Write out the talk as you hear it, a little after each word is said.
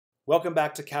Welcome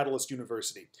back to Catalyst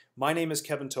University. My name is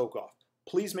Kevin Tokoff.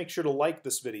 Please make sure to like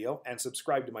this video and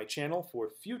subscribe to my channel for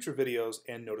future videos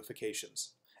and notifications.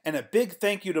 And a big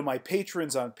thank you to my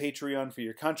patrons on Patreon for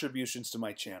your contributions to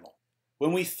my channel.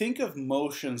 When we think of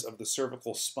motions of the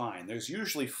cervical spine, there's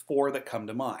usually four that come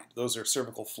to mind. Those are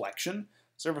cervical flexion,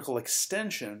 cervical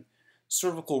extension,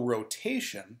 cervical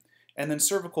rotation, and then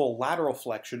cervical lateral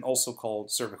flexion, also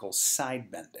called cervical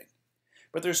side bending.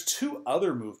 But there's two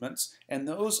other movements, and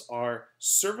those are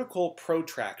cervical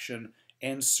protraction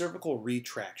and cervical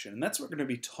retraction. And that's what we're going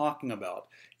to be talking about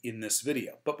in this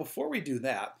video. But before we do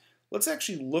that, let's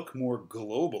actually look more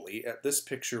globally at this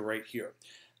picture right here.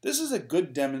 This is a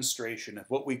good demonstration of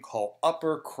what we call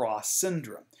upper cross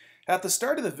syndrome. At the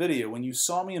start of the video, when you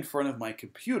saw me in front of my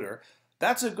computer,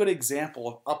 that's a good example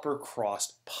of upper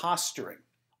cross posturing.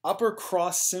 Upper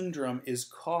cross syndrome is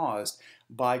caused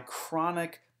by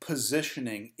chronic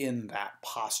positioning in that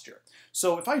posture.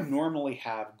 So if I normally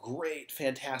have great,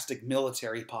 fantastic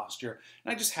military posture,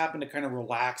 and I just happen to kind of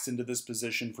relax into this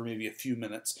position for maybe a few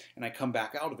minutes, and I come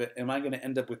back out of it, am I going to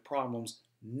end up with problems?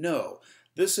 No.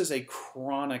 This is a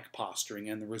chronic posturing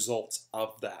and the results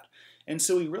of that. And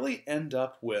so we really end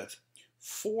up with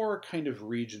four kind of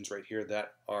regions right here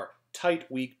that are tight,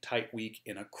 weak,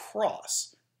 in a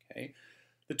cross. Okay?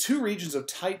 The two regions of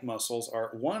tight muscles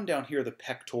are one down here, the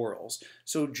pectorals.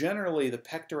 So generally the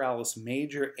pectoralis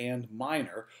major and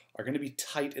minor are going to be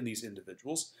tight in these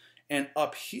individuals. And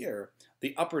up here,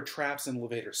 the upper traps and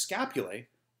levator scapulae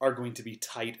are going to be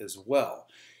tight as well.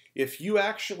 If you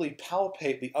actually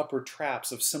palpate the upper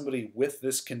traps of somebody with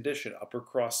this condition, upper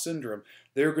cross syndrome,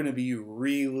 they're going to be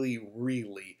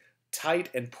really tight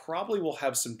and probably will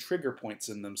have some trigger points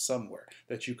in them somewhere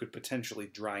that you could potentially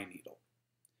dry needle.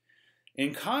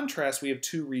 In contrast, we have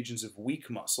two regions of weak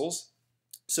muscles.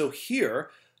 So here,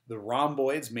 the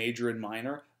rhomboids, major and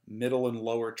minor, middle and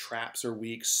lower traps are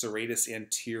weak, serratus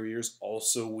anteriors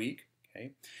also weak.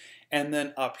 Okay? And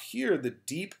then up here, the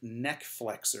deep neck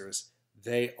flexors,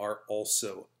 they are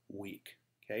also weak.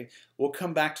 Okay? We'll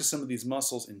come back to some of these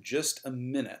muscles in just a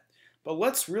minute, but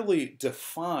let's really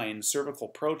define cervical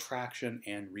protraction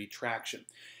and retraction.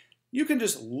 You can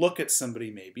just look at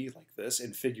somebody maybe like this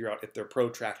and figure out if they're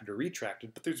protracted or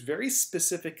retracted, but there's very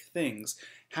specific things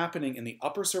happening in the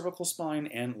upper cervical spine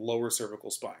and lower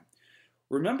cervical spine.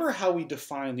 Remember how we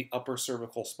define the upper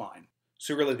cervical spine.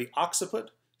 So really the occiput,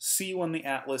 C1 the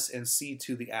atlas, and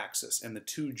C2 the axis, and the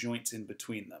two joints in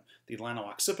between them, the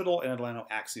atlanto-occipital and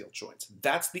atlanto-axial joints.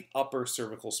 That's the upper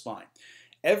cervical spine.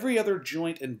 Every other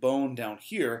joint and bone down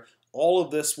here, all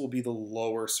of this will be the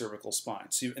lower cervical spine.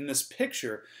 So in this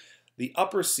picture, the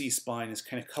upper C-spine is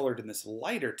kind of colored in this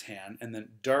lighter tan and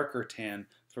then darker tan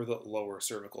for the lower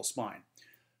cervical spine.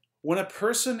 When a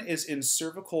person is in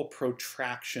cervical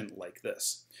protraction like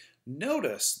this,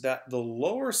 notice that the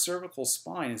lower cervical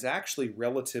spine is actually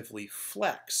relatively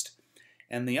flexed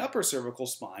and the upper cervical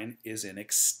spine is in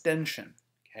extension.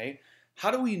 Okay? How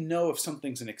do we know if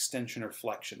something's an extension or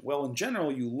flexion? Well, in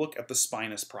general, you look at the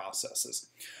spinous processes.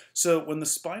 So when the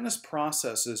spinous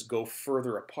processes go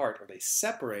further apart or they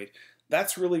separate,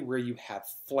 that's really where you have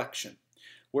flexion.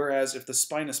 Whereas if the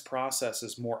spinous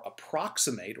processes more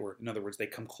approximate, or in other words, they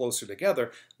come closer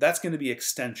together, that's going to be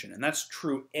extension. And that's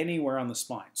true anywhere on the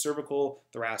spine, cervical,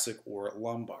 thoracic, or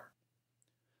lumbar.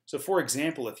 So for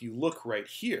example, if you look right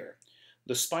here,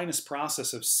 the spinous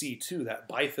process of C2, that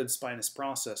bifid spinous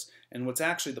process, and what's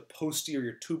actually the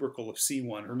posterior tubercle of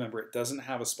C1, remember it doesn't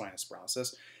have a spinous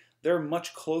process, they're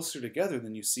much closer together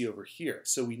than you see over here.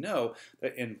 So we know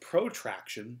that in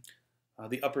protraction,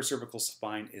 the upper cervical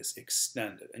spine is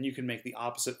extended. And you can make the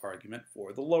opposite argument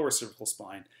for the lower cervical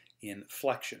spine in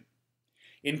flexion.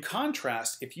 In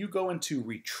contrast, if you go into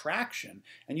retraction,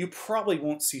 and you probably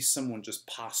won't see someone just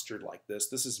postured like this,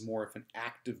 this is more of an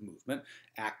active movement,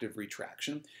 active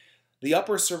retraction, the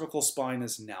upper cervical spine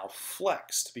is now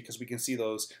flexed because we can see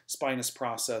those spinous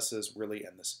processes really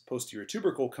and this posterior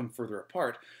tubercle come further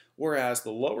apart, whereas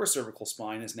the lower cervical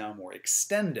spine is now more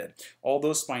extended. All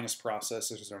those spinous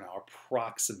processes are now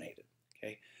approximated.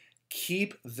 Okay?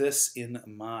 Keep this in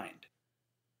mind.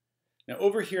 Now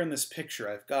over here in this picture,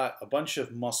 I've got a bunch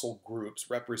of muscle groups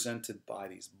represented by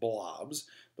these blobs,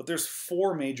 but there's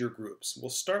four major groups. We'll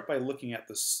start by looking at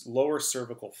the lower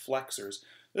cervical flexors.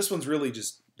 This one's really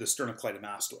just the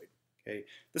sternocleidomastoid. Okay?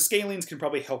 The scalenes can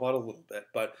probably help out a little bit,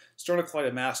 but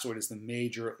sternocleidomastoid is the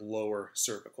major lower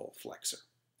cervical flexor.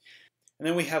 And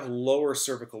then we have lower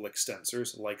cervical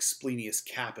extensors like splenius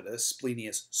capitis,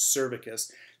 splenius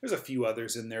cervicus. There's a few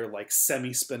others in there like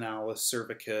semispinalis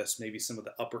cervicus, maybe some of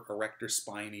the upper erector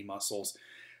spiny muscles.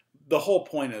 The whole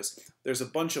point is there's a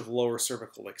bunch of lower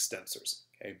cervical extensors.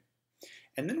 Okay?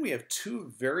 And then we have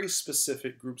two very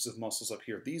specific groups of muscles up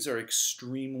here. These are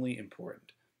extremely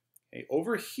important. Okay,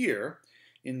 over here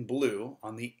in blue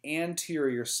on the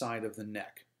anterior side of the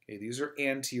neck, okay, these are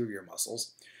anterior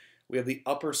muscles. We have the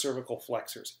upper cervical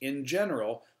flexors. In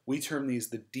general, we term these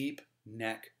the deep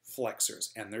neck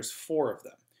flexors, and there's four of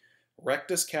them.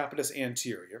 Rectus capitis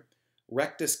anterior,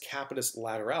 rectus capitis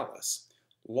lateralis,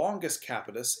 longus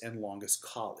capitis, and longus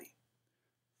colli.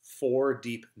 Four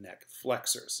deep neck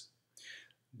flexors.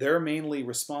 They're mainly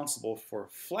responsible for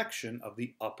flexion of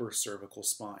the upper cervical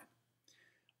spine.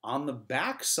 On the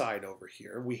back side over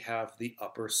here, we have the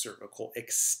upper cervical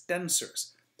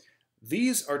extensors.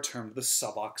 These are termed the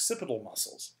suboccipital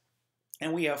muscles,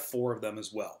 and we have four of them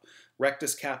as well.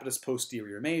 Rectus capitis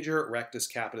posterior major, rectus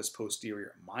capitis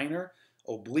posterior minor,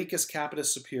 obliquus capitis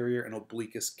superior, and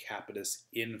obliquus capitis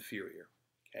inferior.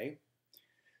 Okay?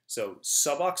 So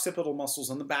suboccipital muscles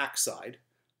on the back side,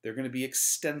 they're going to be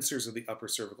extensors of the upper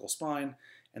cervical spine,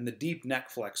 and the deep neck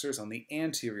flexors on the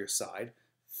anterior side,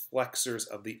 flexors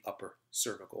of the upper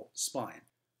cervical spine.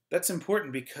 That's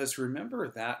important because remember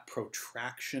that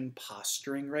protraction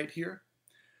posturing right here?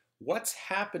 What's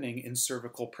happening in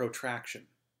cervical protraction?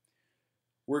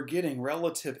 We're getting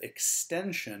relative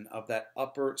extension of that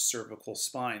upper cervical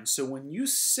spine. So when you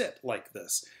sit like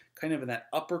this, kind of in that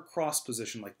upper cross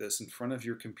position like this in front of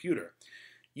your computer,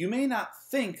 you may not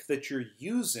think that you're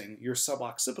using your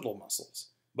suboccipital muscles,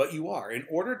 but you are. In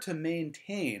order to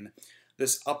maintain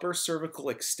this upper cervical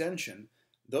extension,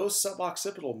 those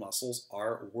suboccipital muscles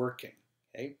are working,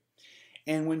 okay?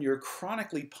 And when you're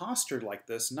chronically postured like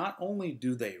this, not only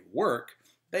do they work,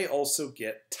 they also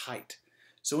get tight.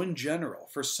 So in general,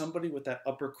 for somebody with that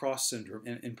upper cross syndrome,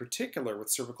 and in particular with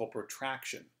cervical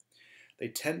protraction, they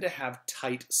tend to have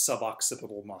tight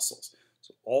suboccipital muscles.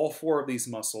 So all four of these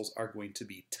muscles are going to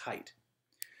be tight.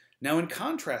 Now in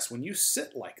contrast, when you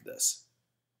sit like this,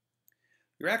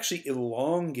 you're actually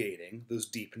elongating those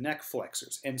deep neck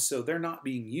flexors, and so they're not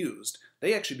being used.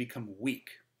 They actually become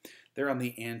weak. They're on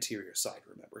the anterior side,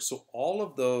 remember. So all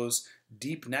of those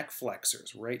deep neck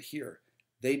flexors right here,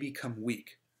 they become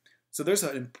weak. So there's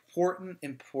an important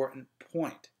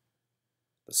point.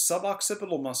 The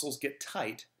suboccipital muscles get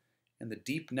tight, and the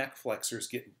deep neck flexors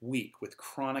get weak with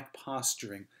chronic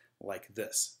posturing like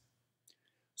this.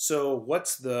 So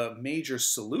what's the major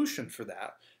solution for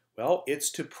that? Well, it's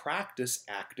to practice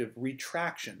active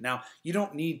retraction. Now, you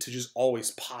don't need to just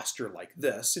always posture like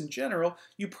this. In general,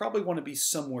 you probably want to be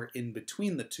somewhere in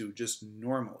between the two, just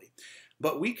normally.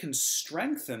 But we can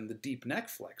strengthen the deep neck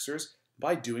flexors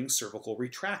by doing cervical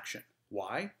retraction.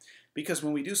 Why? Because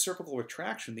when we do cervical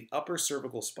retraction, the upper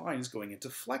cervical spine is going into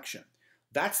flexion.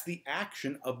 That's the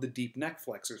action of the deep neck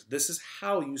flexors. This is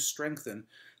how you strengthen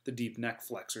the deep neck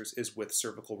flexors, is with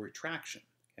cervical retraction.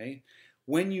 Okay?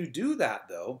 When you do that,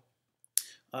 though,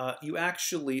 you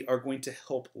actually are going to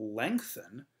help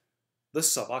lengthen the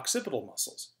suboccipital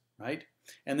muscles, right?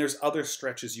 And there's other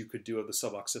stretches you could do of the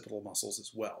suboccipital muscles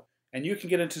as well. And you can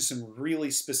get into some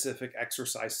really specific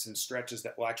exercises and stretches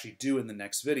that we'll actually do in the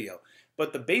next video.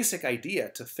 But the basic idea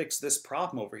to fix this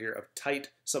problem over here of tight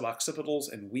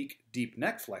suboccipitals and weak deep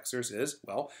neck flexors is,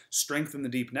 well, strengthen the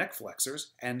deep neck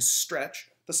flexors and stretch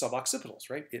the suboccipitals,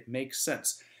 right? It makes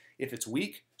sense. If it's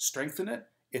weak, strengthen it.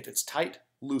 If it's tight,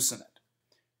 loosen it.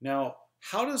 Now,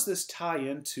 how does this tie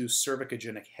into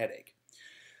cervicogenic headache?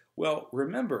 Well,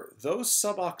 remember, those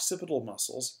suboccipital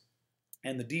muscles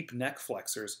and the deep neck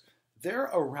flexors,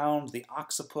 they're around the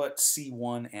occiput,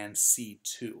 C1 and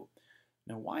C2.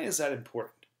 Now, why is that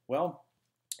important? Well,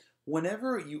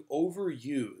 whenever you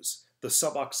overuse the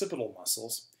suboccipital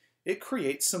muscles, it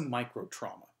creates some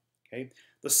microtrauma. Okay?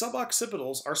 The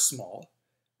suboccipitals are small.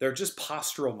 They're just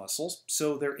postural muscles,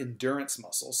 so they're endurance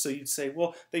muscles. So you'd say,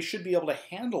 well, they should be able to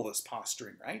handle this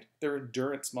posturing, right? They're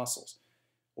endurance muscles.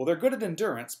 Well, they're good at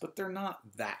endurance, but they're not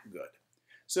that good.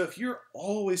 So if you're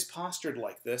always postured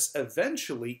like this,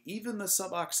 eventually even the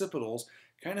suboccipitals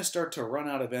kind of start to run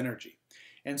out of energy.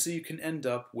 And so you can end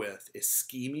up with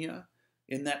ischemia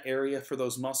in that area for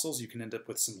those muscles. You can end up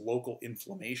with some local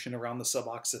inflammation around the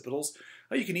suboccipitals.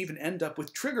 Or you can even end up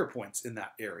with trigger points in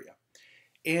that area.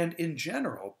 And in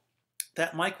general,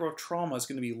 that microtrauma is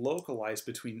going to be localized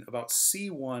between about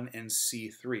C1 and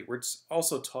C3. We're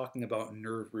also talking about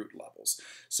nerve root levels.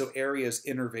 So areas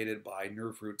innervated by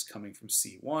nerve roots coming from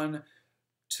C1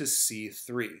 to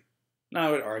C3. Now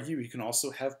I would argue you can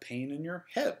also have pain in your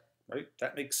head, right?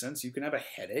 That makes sense. You can have a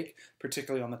headache,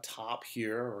 particularly on the top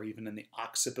here or even in the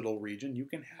occipital region. You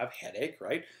can have headache,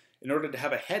 right? In order to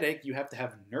have a headache, you have to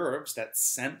have nerves that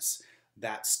sense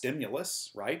that stimulus,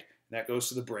 right? That goes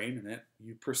to the brain, and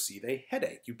you perceive a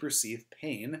headache. You perceive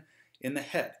pain in the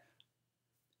head.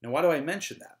 Now, why do I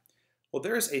mention that? Well,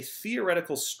 there's a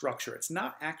theoretical structure. It's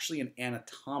not actually an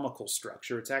anatomical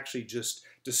structure. It's actually just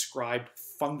described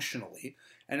functionally,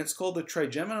 and it's called the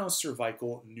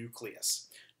trigeminocervical nucleus.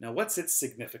 Now, what's its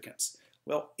significance?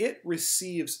 Well, it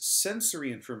receives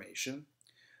sensory information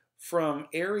from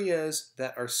areas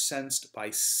that are sensed by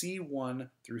C1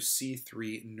 through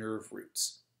C3 nerve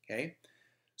roots, okay?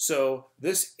 So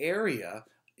this area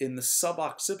in the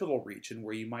suboccipital region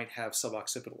where you might have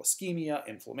suboccipital ischemia,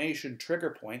 inflammation,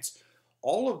 trigger points,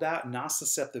 all of that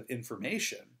nociceptive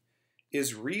information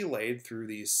is relayed through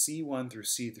these C1 through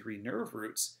C3 nerve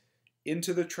roots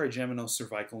into the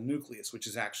trigeminocervical nucleus, which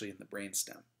is actually in the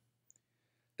brainstem.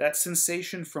 That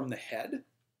sensation from the head,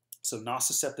 so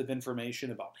nociceptive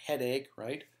information about headache,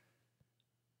 right?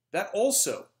 That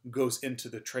also goes into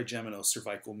the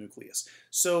trigeminocervical nucleus.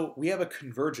 So we have a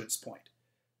convergence point.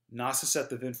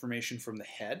 Nociceptive information from the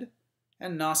head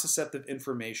and nociceptive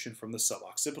information from the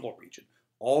suboccipital region,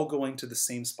 all going to the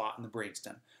same spot in the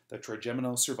brainstem, the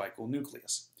trigeminocervical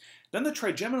nucleus. Then the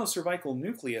trigeminocervical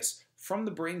nucleus from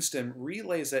the brainstem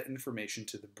relays that information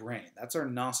to the brain. That's our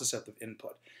nociceptive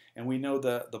input. And we know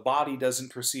the body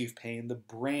doesn't perceive pain, the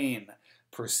brain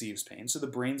perceives pain. So the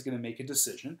brain's going to make a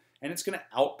decision, and it's going to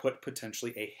output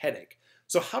potentially a headache.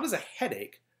 So how does a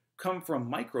headache come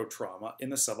from microtrauma in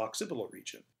the suboccipital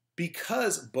region?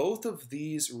 Because both of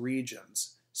these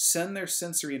regions send their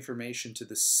sensory information to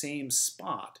the same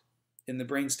spot in the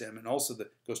brainstem, and also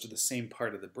that goes to the same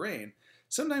part of the brain,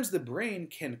 sometimes the brain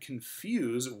can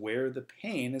confuse where the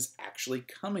pain is actually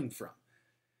coming from.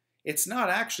 It's not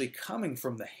actually coming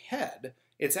from the head,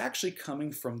 it's actually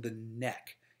coming from the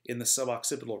neck in the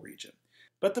suboccipital region.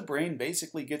 But the brain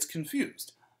basically gets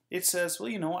confused. It says, well,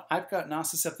 you know what, I've got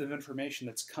nociceptive information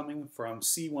that's coming from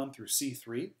C1 through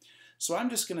C3, so I'm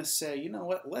just going to say, you know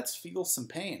what, let's feel some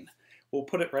pain. We'll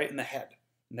put it right in the head,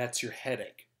 and that's your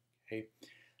headache. Okay?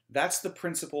 That's the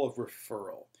principle of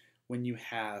referral. When you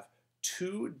have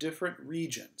two different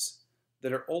regions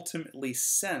that are ultimately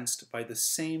sensed by the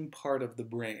same part of the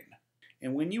brain.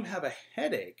 And when you have a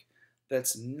headache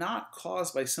that's not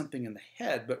caused by something in the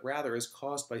head, but rather is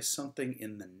caused by something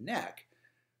in the neck,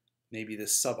 maybe the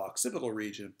suboccipital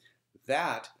region,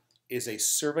 that is a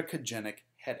cervicogenic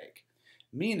headache,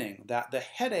 meaning that the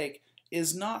headache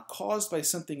is not caused by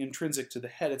something intrinsic to the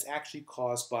head. It's actually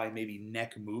caused by maybe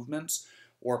neck movements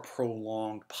or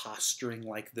prolonged posturing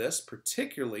like this,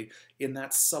 particularly in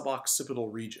that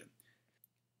suboccipital region.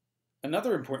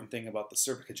 Another important thing about the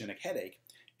cervicogenic headache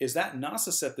is that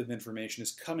nociceptive information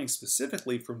is coming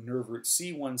specifically from nerve roots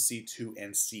C1, C2,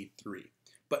 and C3,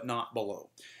 but not below.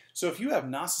 So if you have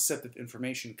nociceptive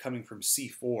information coming from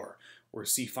C4 or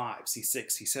C5,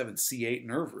 C6, C7, C8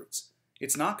 nerve roots,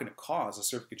 it's not going to cause a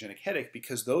cervicogenic headache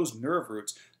because those nerve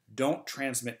roots don't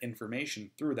transmit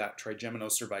information through that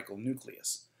trigeminocervical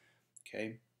nucleus.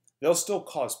 Okay? They'll still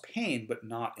cause pain, but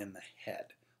not in the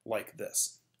head, like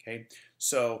this. Okay?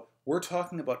 So we're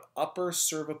talking about upper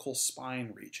cervical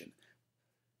spine region.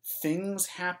 Things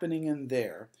happening in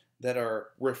there that are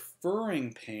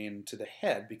referring pain to the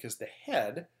head because the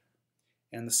head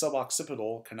and the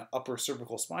suboccipital, kind of upper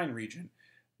cervical spine region,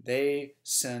 they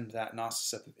send that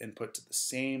nociceptive input to the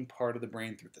same part of the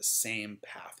brain through the same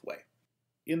pathway.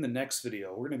 In the next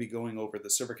video, we're going to be going over the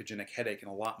cervicogenic headache in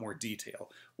a lot more detail,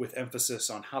 with emphasis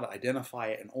on how to identify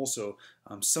it and also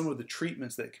some of the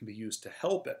treatments that can be used to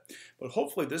help it. But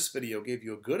hopefully this video gave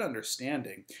you a good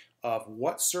understanding of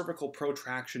what cervical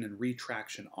protraction and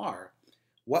retraction are,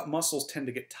 what muscles tend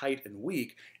to get tight and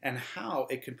weak, and how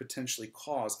it can potentially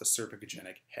cause a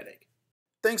cervicogenic headache.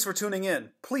 Thanks for tuning in.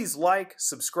 Please like,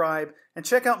 subscribe, and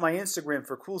check out my Instagram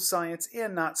for cool science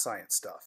and not science stuff.